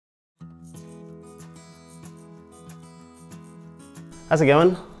How's it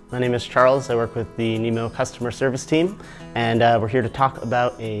going? My name is Charles. I work with the NEMO Customer Service team, and we're here to talk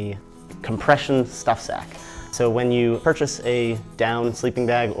about a compression stuff sack. So when you purchase a down sleeping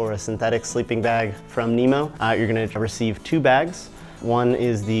bag or a synthetic sleeping bag from NEMO, you're going to receive two bags. One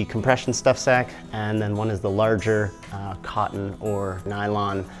is the compression stuff sack, and then one is the larger cotton or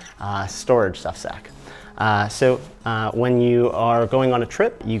nylon storage stuff sack. When you are going on a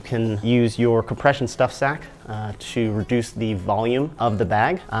trip, you can use your compression stuff sack to reduce the volume of the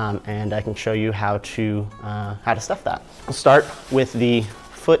bag, and I can show you how to stuff that. We'll start with the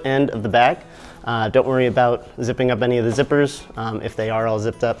foot end of the bag. Don't worry about zipping up any of the zippers. If they are all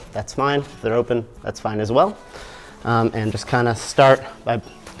zipped up, that's fine. If they're open, that's fine as well. And just kind of start by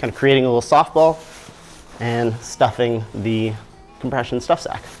kind of creating a little softball and stuffing the compression stuff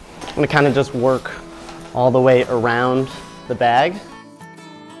sack. I'm going to kind of just work all the way around the bag.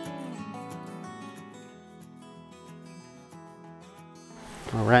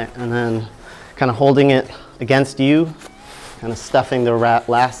 All right, and then kind of holding it against you, kind of stuffing the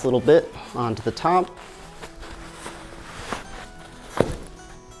last little bit onto the top.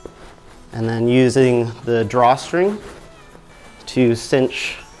 And then using the drawstring to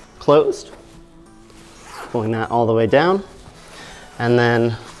cinch closed, pulling that all the way down. And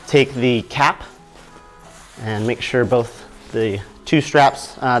then take the cap and make sure both the two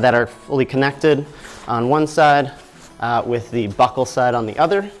straps that are fully connected on one side with the buckle side on the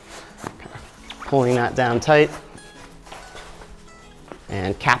other. Pulling that down tight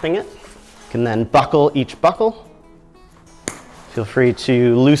and capping it. You can then buckle each buckle. Feel free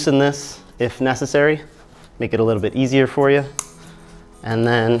to loosen this if necessary, make it a little bit easier for you. And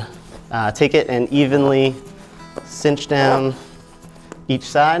then take it and evenly cinch down each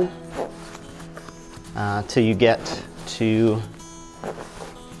side till you get to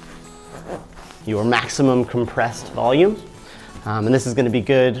your maximum compressed volume. And this is going to be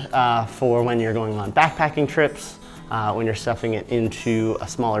good for when you're going on backpacking trips, when you're stuffing it into a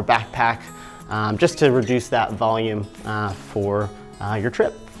smaller backpack, just to reduce that volume for your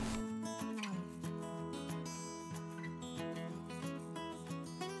trip.